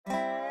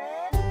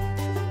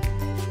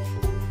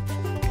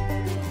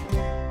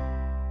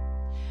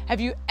Have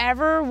you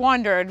ever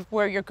wondered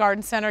where your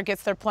garden center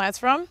gets their plants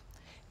from?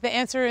 The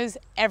answer is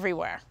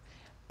everywhere.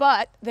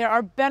 But there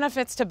are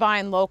benefits to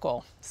buying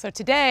local. So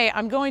today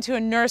I'm going to a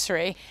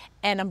nursery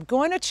and I'm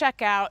going to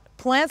check out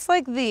plants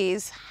like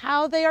these,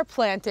 how they are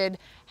planted,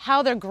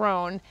 how they're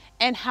grown,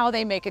 and how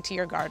they make it to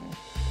your garden.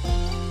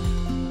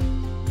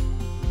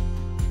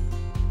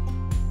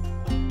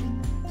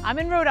 I'm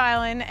in Rhode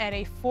Island at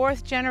a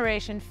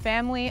fourth-generation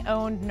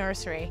family-owned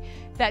nursery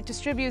that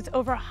distributes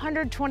over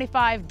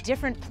 125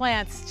 different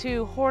plants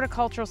to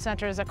horticultural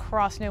centers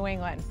across New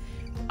England.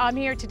 I'm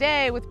here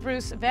today with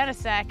Bruce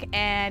Vanicek,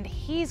 and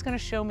he's going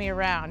to show me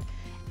around.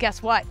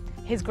 Guess what?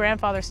 His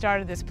grandfather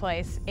started this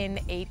place in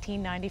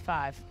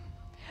 1895.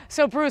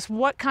 So Bruce,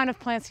 what kind of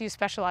plants do you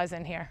specialize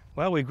in here?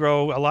 Well, we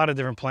grow a lot of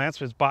different plants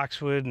with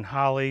boxwood and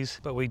hollies,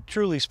 but we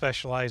truly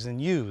specialize in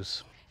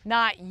yews.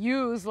 Not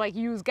yews like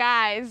yews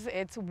guys,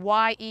 it's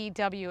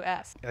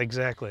Y-E-W-S.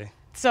 Exactly.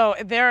 So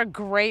they're a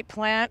great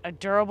plant, a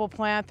durable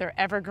plant, they're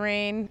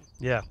evergreen.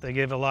 Yeah, they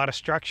give a lot of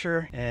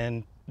structure,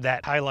 and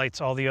that highlights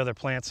all the other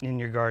plants in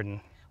your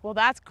garden. Well,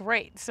 that's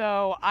great.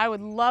 So I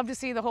would love to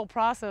see the whole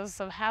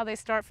process of how they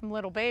start from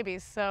little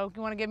babies. So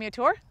you want to give me a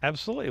tour?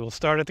 Absolutely. We'll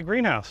start at the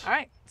greenhouse. All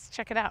right, let's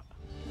check it out.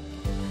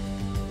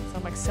 So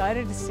I'm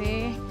excited to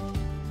see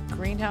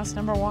greenhouse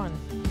number one.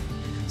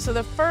 So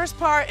the first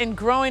part in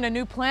growing a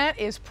new plant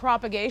is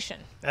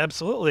propagation.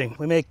 Absolutely.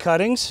 We make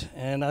cuttings,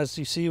 and as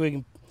you see, we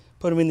can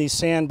put them in these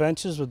sand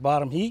benches with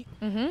bottom heat.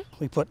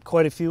 We put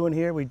quite a few in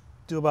here. We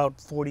do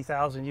about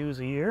 40,000 yews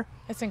a year.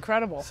 It's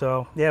incredible.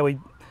 So yeah, we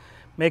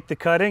make the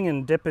cutting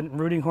and dip it in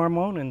rooting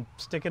hormone and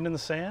stick it in the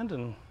sand,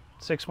 and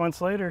 6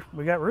 months later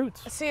we got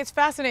roots. See, it's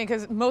fascinating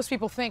because most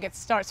people think it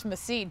starts from a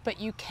seed, but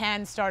you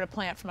can start a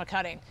plant from a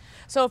cutting.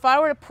 So if I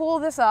were to pull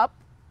this up,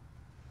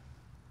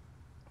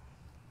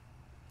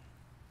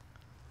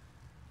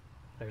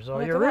 there's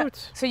all your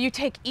roots. So you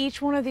take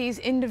each one of these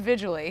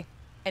individually,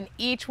 and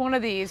each one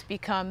of these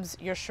becomes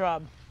your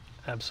shrub.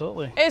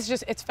 Absolutely.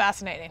 It's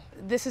fascinating.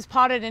 This is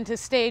potted into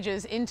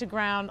stages, into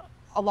ground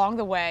along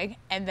the way,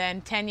 and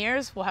then 10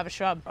 years, we'll have a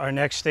shrub. Our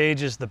next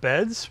stage is the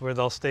beds, where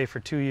they'll stay for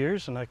 2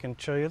 years, and I can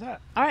show you that.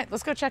 All right,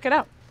 let's go check it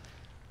out.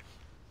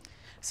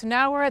 So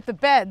now we're at the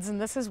beds, and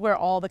this is where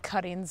all the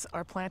cuttings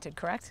are planted,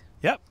 correct?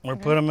 Yep, we're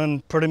put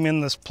them in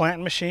this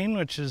planting machine,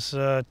 which is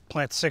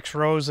plant 6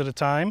 rows at a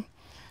time.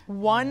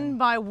 One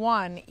by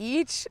one,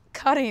 each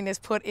cutting is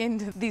put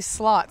into these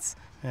slots.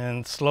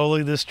 And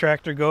slowly this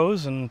tractor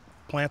goes and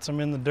plants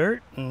them in the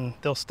dirt, and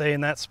they'll stay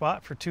in that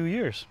spot for 2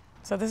 years.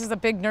 So this is a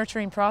big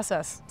nurturing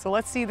process. So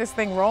let's see this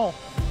thing roll.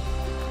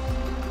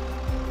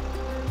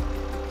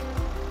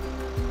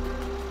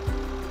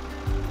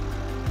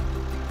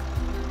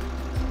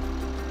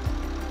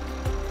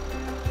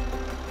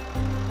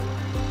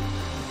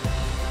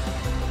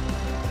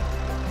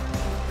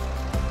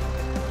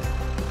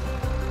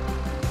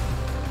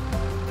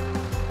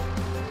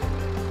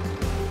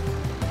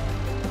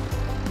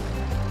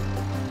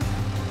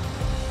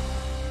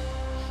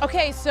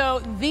 Okay,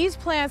 so these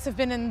plants have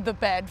been in the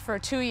bed for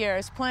 2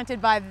 years,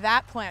 planted by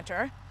that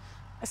planter.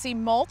 I see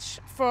mulch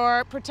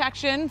for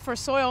protection for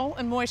soil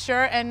and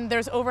moisture, and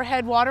there's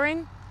overhead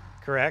watering.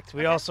 Correct.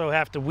 We also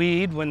have to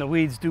weed when the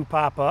weeds do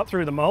pop up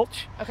through the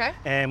mulch. Okay.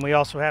 And we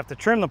also have to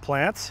trim the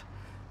plants.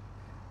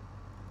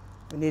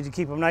 We need to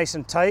keep them nice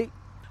and tight.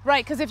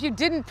 Right, because if you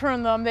didn't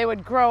prune them, they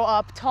would grow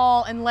up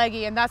tall and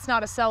leggy, and that's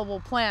not a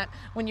sellable plant.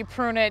 When you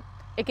prune it,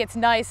 it gets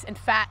nice and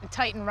fat and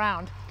tight and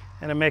round.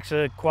 And it makes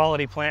a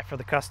quality plant for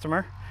the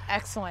customer.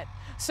 Excellent.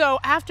 So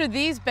after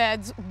these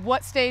beds,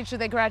 what stage do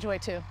they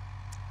graduate to?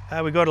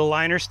 We go to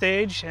liner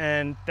stage,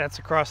 and that's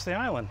across the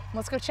island.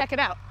 Let's go check it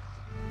out.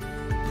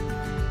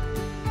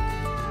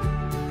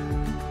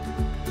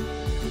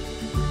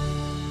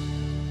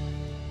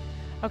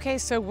 Okay,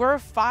 so we're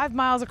 5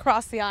 miles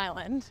across the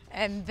island,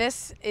 and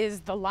this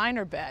is the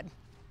liner bed.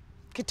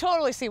 Could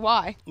totally see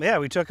why. Yeah,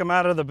 we took them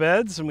out of the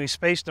beds and we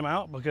spaced them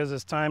out because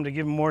it's time to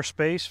give them more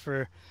space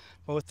for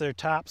both their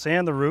tops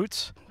and the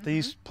roots.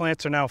 These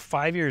plants are now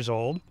 5 years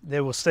old.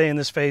 They will stay in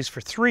this phase for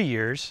 3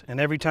 years, and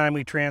every time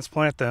we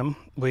transplant them,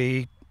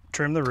 we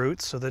trim the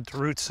roots so that the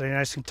roots stay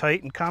nice and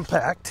tight and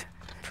compact.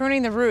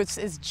 Pruning the roots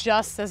is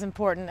just as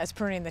important as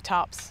pruning the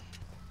tops.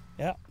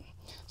 Yeah,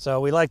 so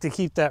we like to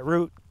keep that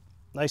root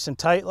nice and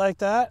tight like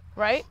that.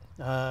 Right?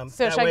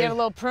 So should I give a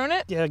little prune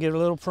it? Yeah, give it a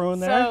little prune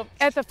there. So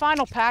at the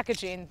final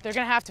packaging, they're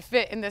going to have to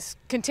fit in this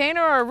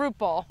container or a root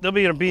ball. They'll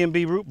be in a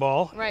B&B root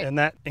ball, right, and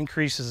that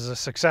increases the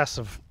success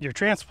of your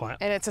transplant.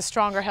 And it's a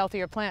stronger,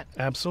 healthier plant.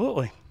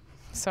 Absolutely.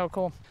 So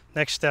cool.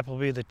 Next step will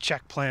be the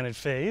check planted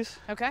phase.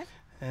 Okay.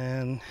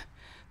 And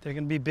they're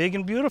going to be big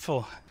and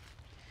beautiful.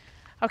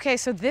 Okay,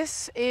 so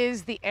this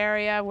is the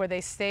area where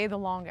they stay the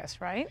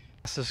longest, right?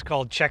 This is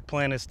called check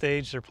planted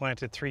stage. They're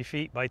planted 3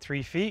 feet by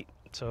 3 feet.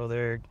 So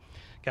they're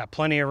got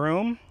plenty of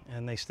room,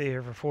 and they stay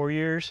here for 4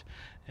 years,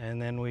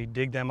 and then we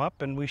dig them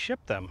up and we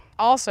ship them.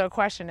 Also,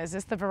 question, is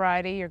this the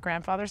variety your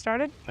grandfather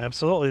started?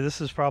 Absolutely.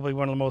 This is probably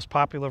one of the most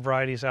popular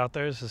varieties out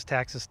there. This is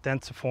Taxus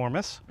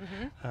densiformis,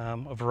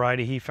 a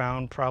variety he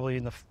found probably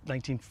in the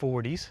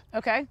 1940s.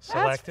 Okay,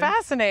 Selected. That's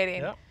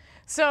fascinating. Yep.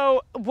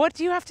 So what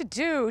do you have to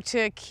do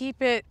to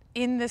keep it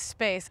in this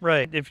space?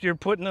 Right. If you're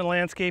putting a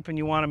landscape and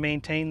you want to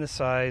maintain the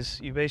size,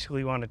 you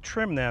basically want to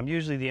trim them,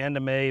 usually the end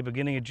of May,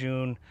 beginning of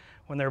June,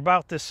 when they're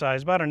about this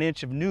size, about an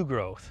inch of new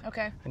growth.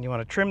 Okay. And you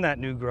want to trim that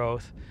new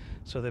growth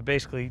so that it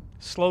basically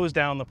slows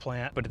down the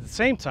plant, but at the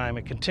same time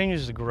it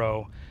continues to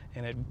grow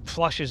and it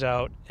flushes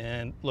out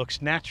and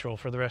looks natural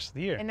for the rest of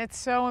the year. And it's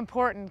so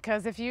important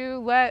because if you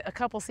let a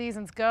couple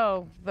seasons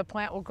go, the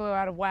plant will go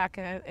out of whack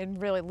and it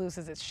really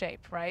loses its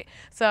shape, right?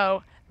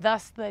 So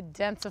thus the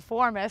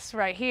densiformis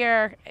right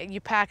here,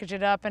 you package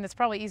it up and it's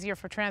probably easier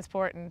for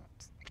transport and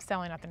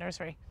selling at the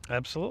nursery.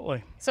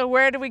 Absolutely. So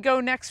where do we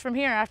go next from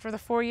here after the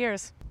 4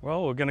 years?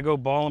 Well, we're going to go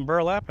ball and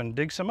burlap and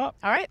dig some up.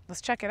 All right,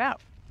 let's check it out.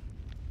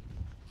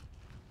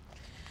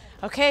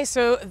 Okay,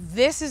 so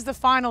this is the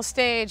final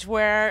stage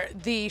where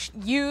the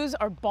yews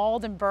are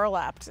balled and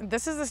burlapped. And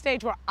this is the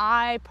stage where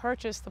I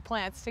purchase the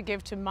plants to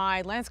give to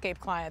my landscape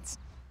clients.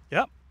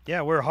 Yep.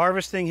 Yeah, we're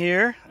harvesting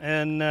here,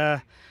 and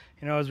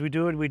you know, as we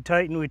do it, we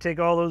tighten, we take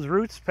all those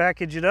roots,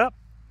 package it up,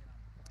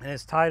 and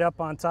it's tied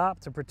up on top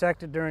to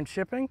protect it during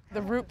shipping.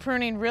 The root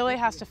pruning really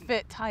has to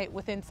fit tight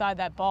with inside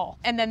that ball.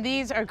 And then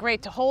these are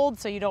great to hold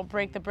so you don't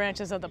break the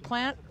branches of the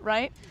plant,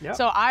 right? Yep.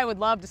 So I would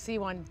love to see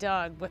one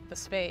dug with the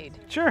spade.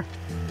 Sure.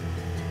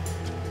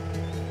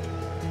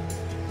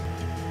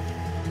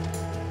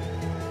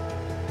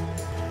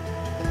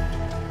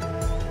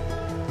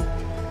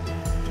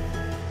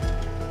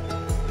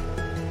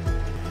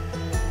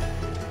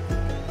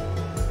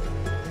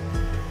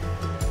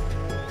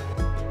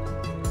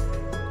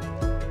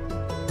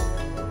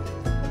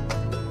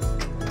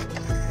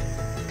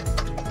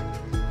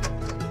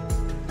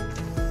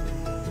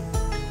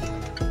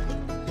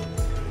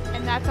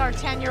 That's our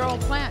 10-year-old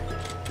plant.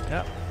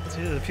 Yep.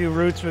 See, there's a few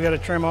roots we got to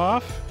trim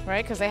off.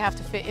 Right, because they have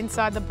to fit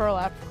inside the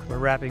burlap. We're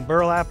wrapping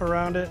burlap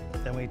around it,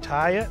 then we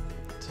tie it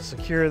to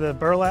secure the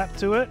burlap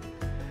to it,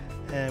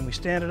 and we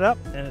stand it up,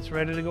 and it's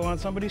ready to go on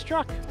somebody's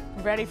truck.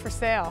 Ready for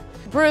sale.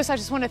 Bruce, I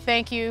just want to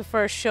thank you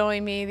for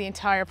showing me the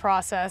entire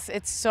process.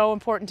 It's so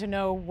important to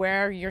know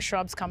where your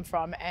shrubs come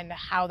from and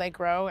how they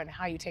grow and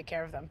how you take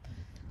care of them.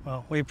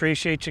 Well, we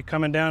appreciate you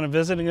coming down and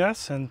visiting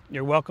us, and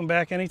you're welcome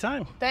back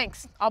anytime.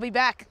 Thanks. I'll be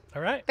back.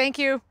 All right. Thank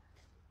you.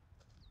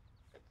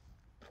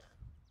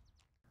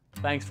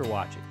 Thanks for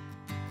watching.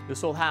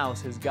 This Old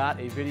House has got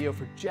a video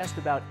for just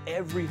about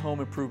every home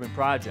improvement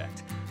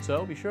project,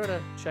 so be sure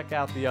to check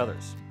out the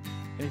others.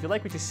 And if you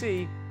like what you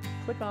see,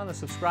 click on the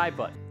subscribe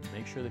button to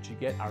make sure that you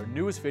get our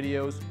newest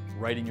videos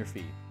right in your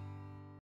feed.